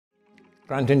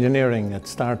Grant Engineering, it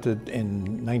started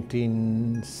in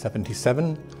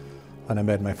 1977 when I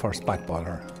made my first back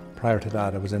boiler. Prior to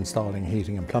that I was installing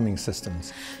heating and plumbing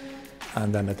systems,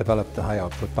 and then I developed the high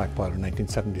output back boiler in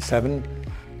 1977,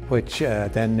 which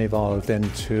then evolved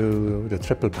into the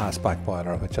triple pass back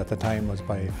boiler, which at the time was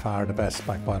by far the best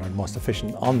back boiler and most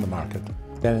efficient on the market.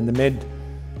 Then in the mid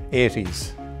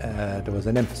 80s there was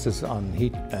an emphasis on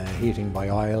heating by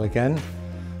oil again,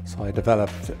 so I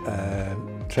developed a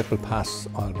triple pass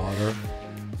oil boiler,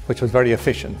 which was very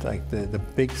efficient. Like the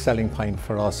big selling point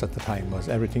for us at the time was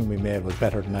everything we made was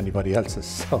better than anybody else's.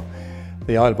 So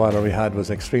the oil boiler we had was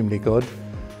extremely good.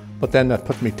 But then that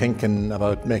put me thinking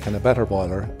about making a better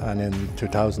boiler, and in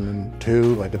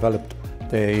 2002 I developed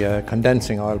the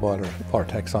condensing oil boiler,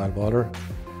 Vortex oil boiler.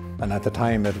 And at the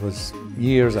time it was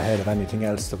years ahead of anything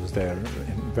else that was there,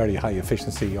 in very high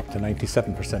efficiency, up to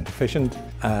 97% efficient,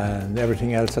 and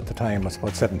everything else at the time was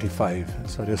about 75,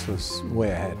 so this was way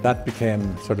ahead. That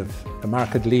became sort of the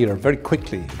market leader. Very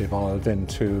quickly it evolved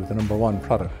into the #1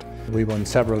 product. We won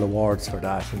several awards for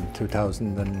that. In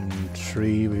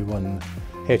 2003 we won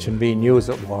H&B News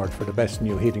Award for the best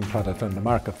new heating product on the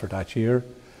market for that year.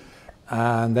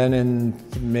 And then in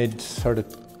mid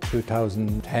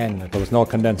 2010, there was no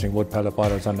condensing wood pellet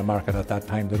boilers on the market at that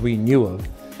time that we knew of,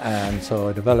 and so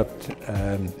I developed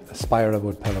a Spira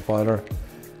wood pellet boiler,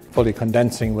 fully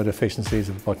condensing with efficiencies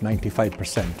of about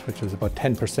 95%, which was about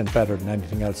 10% better than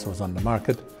anything else that was on the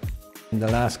market. In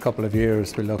the last couple of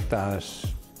years we looked at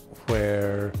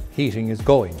where heating is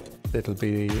going. It'll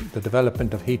be the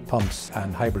development of heat pumps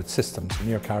and hybrid systems,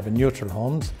 near carbon neutral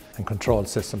homes and control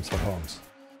systems for homes.